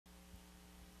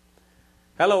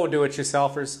Hello,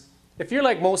 do-it-yourselfers. If you're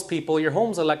like most people, your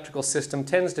home's electrical system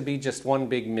tends to be just one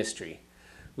big mystery.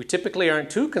 We typically aren't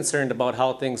too concerned about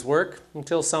how things work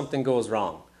until something goes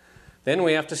wrong. Then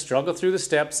we have to struggle through the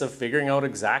steps of figuring out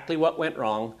exactly what went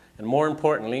wrong and, more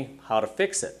importantly, how to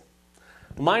fix it.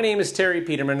 My name is Terry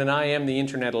Peterman and I am the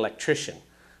Internet Electrician.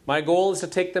 My goal is to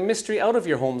take the mystery out of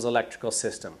your home's electrical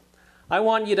system. I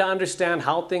want you to understand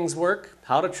how things work,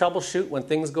 how to troubleshoot when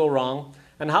things go wrong,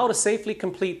 and how to safely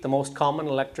complete the most common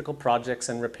electrical projects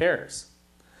and repairs.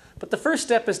 But the first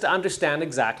step is to understand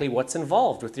exactly what's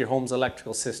involved with your home's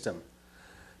electrical system.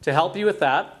 To help you with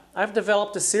that, I've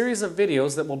developed a series of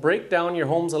videos that will break down your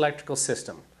home's electrical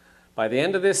system. By the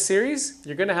end of this series,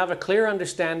 you're going to have a clear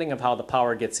understanding of how the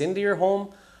power gets into your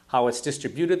home, how it's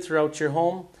distributed throughout your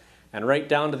home, and right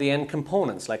down to the end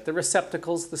components like the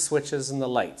receptacles, the switches, and the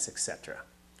lights, etc.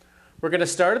 We're going to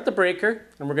start at the breaker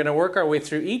and we're going to work our way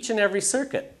through each and every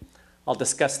circuit. I'll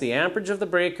discuss the amperage of the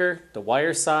breaker, the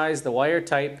wire size, the wire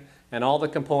type, and all the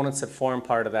components that form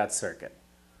part of that circuit.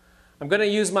 I'm going to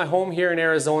use my home here in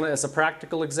Arizona as a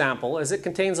practical example, as it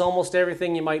contains almost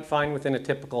everything you might find within a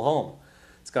typical home.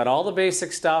 It's got all the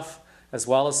basic stuff as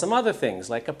well as some other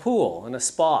things like a pool and a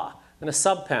spa and a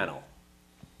sub panel.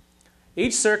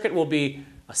 Each circuit will be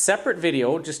a separate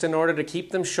video just in order to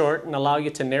keep them short and allow you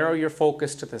to narrow your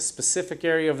focus to the specific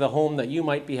area of the home that you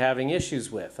might be having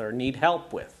issues with or need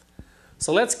help with.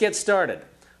 So let's get started.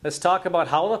 Let's talk about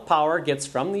how the power gets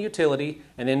from the utility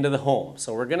and into the home.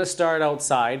 So we're going to start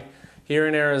outside. Here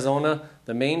in Arizona,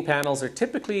 the main panels are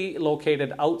typically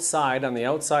located outside on the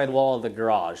outside wall of the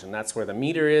garage, and that's where the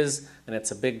meter is, and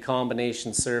it's a big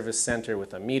combination service center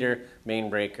with a meter, main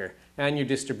breaker, and your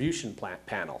distribution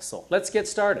panel. So let's get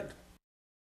started.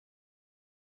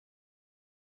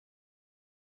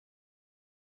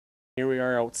 Here we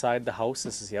are outside the house.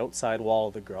 This is the outside wall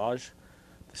of the garage.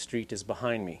 The street is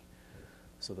behind me.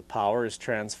 So the power is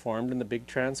transformed in the big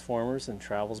transformers and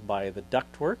travels by the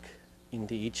ductwork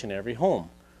into each and every home.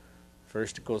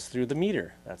 First it goes through the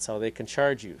meter. That's how they can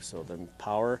charge you. So the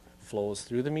power flows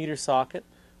through the meter socket,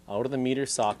 out of the meter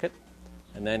socket,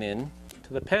 and then in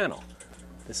to the panel.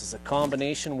 This is a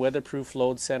combination weatherproof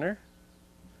load center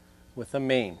with a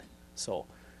main. So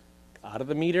out of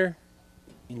the meter,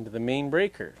 into the main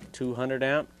breaker, 200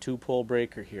 amp, 2-pole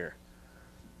breaker here.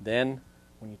 Then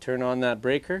when you turn on that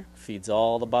breaker, feeds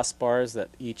all the bus bars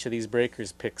that each of these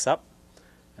breakers picks up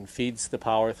and feeds the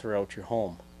power throughout your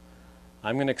home.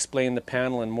 I'm going to explain the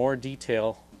panel in more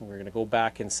detail. We're going to go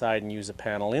back inside and use a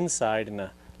panel inside in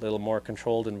a little more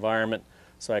controlled environment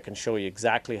so I can show you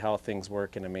exactly how things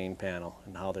work in a main panel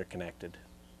and how they're connected.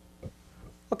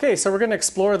 Okay, so we're going to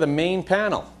explore the main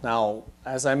panel. Now,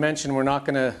 as I mentioned, we're not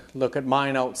going to look at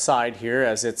mine outside here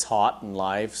as it's hot and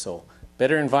live, so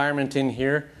better environment in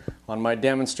here on my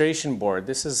demonstration board.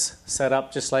 This is set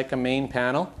up just like a main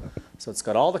panel. So it's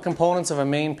got all the components of a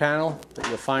main panel that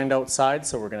you'll find outside.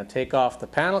 So we're going to take off the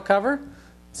panel cover and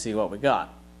see what we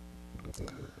got.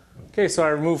 Okay, so I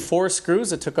removed 4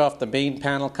 screws. I took off the main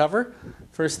panel cover.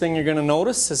 First thing you're going to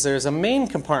notice is there's a main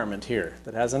compartment here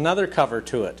that has another cover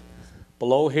to it.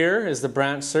 Below here is the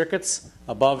branch circuits.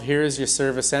 Above here is your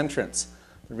service entrance.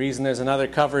 The reason there's another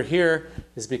cover here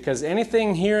is because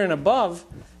anything here and above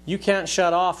you can't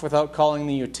shut off without calling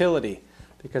the utility,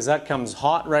 because that comes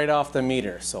hot right off the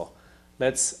meter. So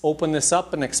let's open this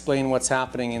up and explain what's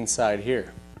happening inside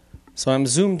here. So I'm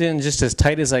zoomed in just as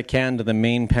tight as I can to the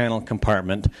main panel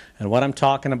compartment, and what I'm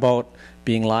talking about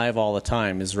being live all the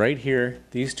time is right here.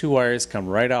 These 2 wires come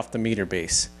right off the meter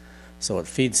base. So it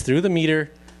feeds through the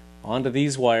meter onto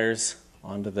these wires,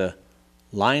 onto the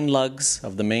line lugs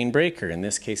of the main breaker. In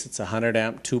this case it's a 100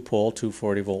 amp 2-pole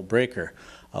 240 volt breaker.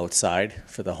 Outside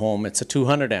for the home it's a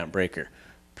 200 amp breaker.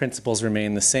 Principles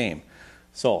remain the same.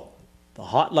 So the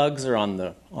hot lugs are on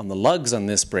the lugs on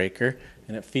this breaker,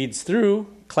 and it feeds through,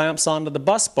 clamps onto the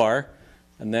bus bar,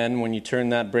 and then when you turn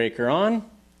that breaker on,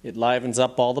 it livens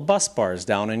up all the bus bars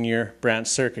down in your branch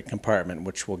circuit compartment,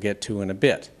 which we'll get to in a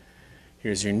bit.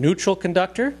 Here's your neutral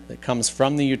conductor that comes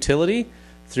from the utility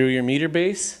through your meter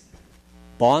base,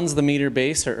 bonds the meter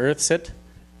base or earths it.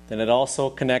 Then it also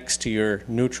connects to your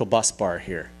neutral bus bar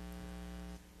here.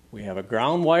 We have a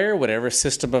ground wire, whatever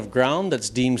system of ground that's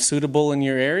deemed suitable in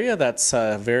your area. That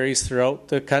varies throughout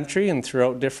the country and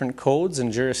throughout different codes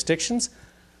and jurisdictions.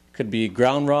 Could be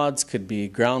ground rods, could be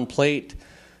ground plate,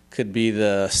 could be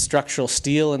the structural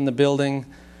steel in the building.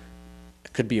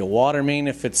 It could be a water main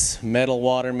if it's metal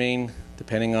water main,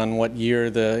 depending on what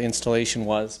year the installation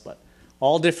was. But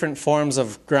all different forms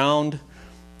of ground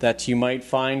that you might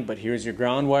find. But here's your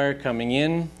ground wire coming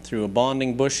in through a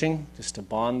bonding bushing, just to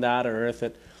bond that or earth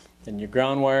it. Then your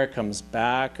ground wire comes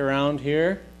back around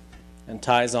here and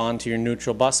ties on to your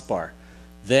neutral bus bar.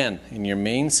 Then, in your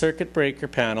main circuit breaker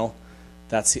panel,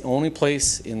 that's the only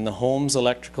place in the home's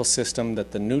electrical system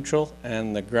that the neutral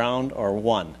and the ground are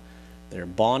one. They're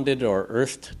bonded or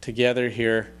earthed together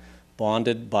here,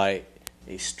 bonded by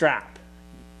a strap.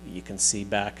 You can see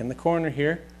back in the corner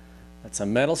here, that's a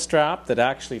metal strap that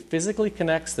actually physically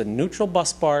connects the neutral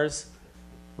bus bars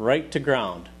right to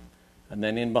ground. And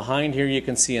then in behind here you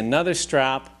can see another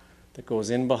strap that goes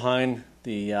in behind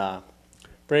the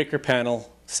breaker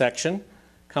panel section,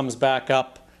 comes back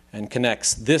up and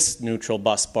connects this neutral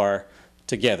bus bar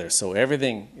together. So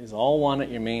everything is all one at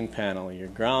your main panel, your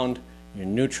ground, your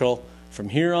neutral. From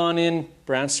here on in,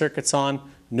 branch circuits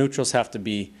on, neutrals have to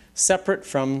be separate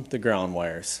from the ground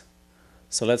wires.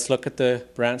 So let's look at the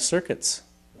branch circuits.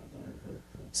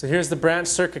 So here's the branch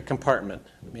circuit compartment.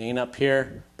 Main up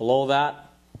here, below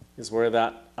that is where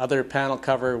that other panel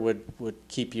cover would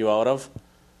keep you out of.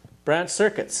 Branch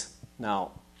circuits.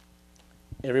 Now,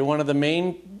 every one of the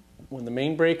main, when the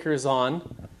main breaker is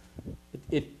on,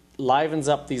 it livens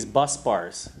up these bus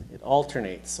bars. It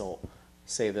alternates. So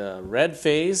say the red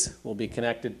phase will be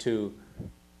connected to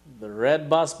the red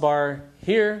bus bar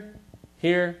here,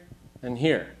 here, and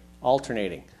here,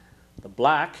 alternating. The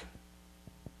black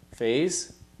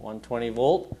phase, 120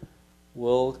 volt,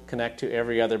 will connect to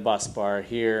every other bus bar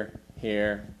here,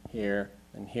 here, here,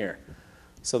 and here.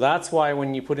 So that's why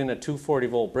when you put in a 240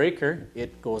 volt breaker,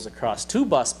 it goes across two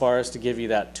bus bars to give you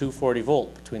that 240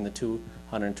 volt between the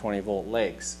 220 volt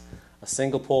legs. A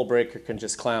single pole breaker can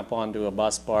just clamp onto a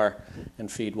bus bar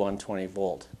and feed 120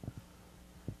 volt.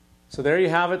 So there you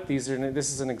have it. This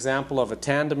is an example of a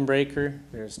tandem breaker.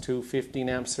 There's two 15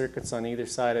 amp circuits on either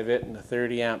side of it and a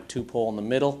 30 amp 2-pole in the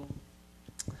middle.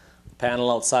 The panel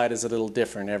outside is a little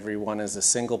different. Every one is a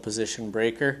single position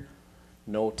breaker.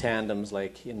 No tandems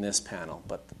like in this panel,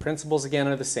 but the principles again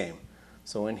are the same.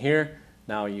 So in here,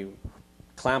 now you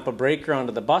clamp a breaker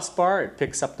onto the bus bar, it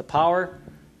picks up the power,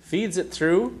 feeds it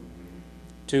through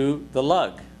to the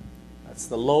lug. That's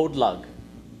the load lug.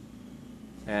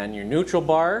 And your neutral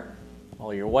bar,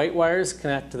 all your white wires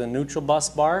connect to the neutral bus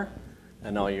bar,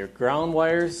 and all your ground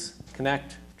wires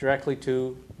connect directly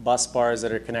to bus bars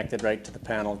that are connected right to the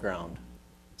panel ground.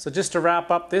 So just to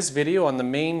wrap up this video on the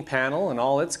main panel and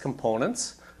all its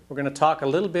components, we're going to talk a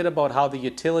little bit about how the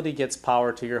utility gets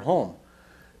power to your home.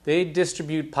 They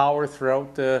distribute power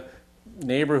throughout the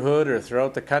neighborhood or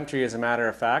throughout the country, as a matter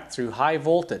of fact, through high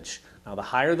voltage. Now the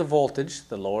higher the voltage,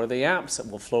 the lower the amps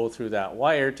that will flow through that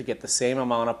wire to get the same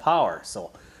amount of power.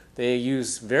 So they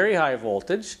use very high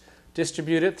voltage,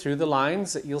 distribute it through the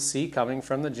lines that you'll see coming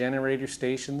from the generator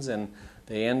stations, and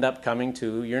they end up coming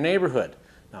to your neighborhood.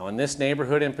 Now in this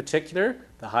neighborhood in particular,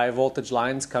 the high voltage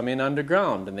lines come in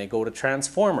underground and they go to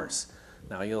transformers.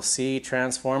 Now you'll see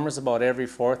transformers about every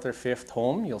 4th or 5th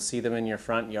home. You'll see them in your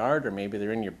front yard, or maybe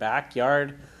they're in your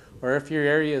backyard, or if your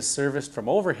area is serviced from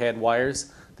overhead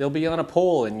wires, they'll be on a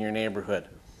pole in your neighborhood.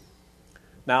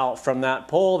 Now from that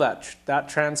pole, that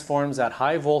transforms that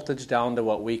high voltage down to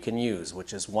what we can use,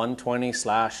 which is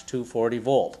 120/240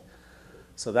 volt.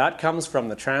 So that comes from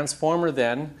the transformer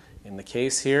then, in the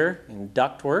case here, in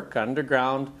ductwork,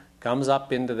 underground, comes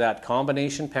up into that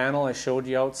combination panel I showed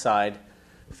you outside,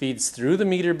 feeds through the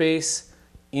meter base,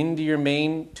 into your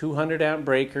main 200 amp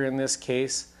breaker in this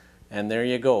case, and there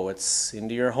you go. It's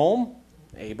into your home,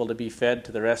 able to be fed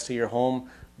to the rest of your home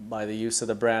by the use of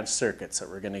the branch circuits that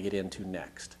we're going to get into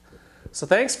next. So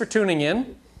thanks for tuning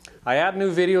in. I add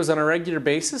new videos on a regular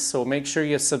basis, so make sure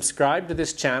you subscribe to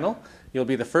this channel. You'll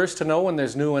be the first to know when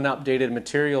there's new and updated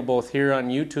material both here on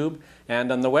YouTube and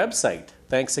on the website.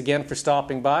 Thanks again for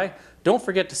stopping by. Don't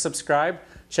forget to subscribe,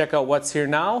 check out what's here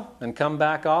now, and come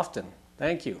back often.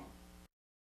 Thank you.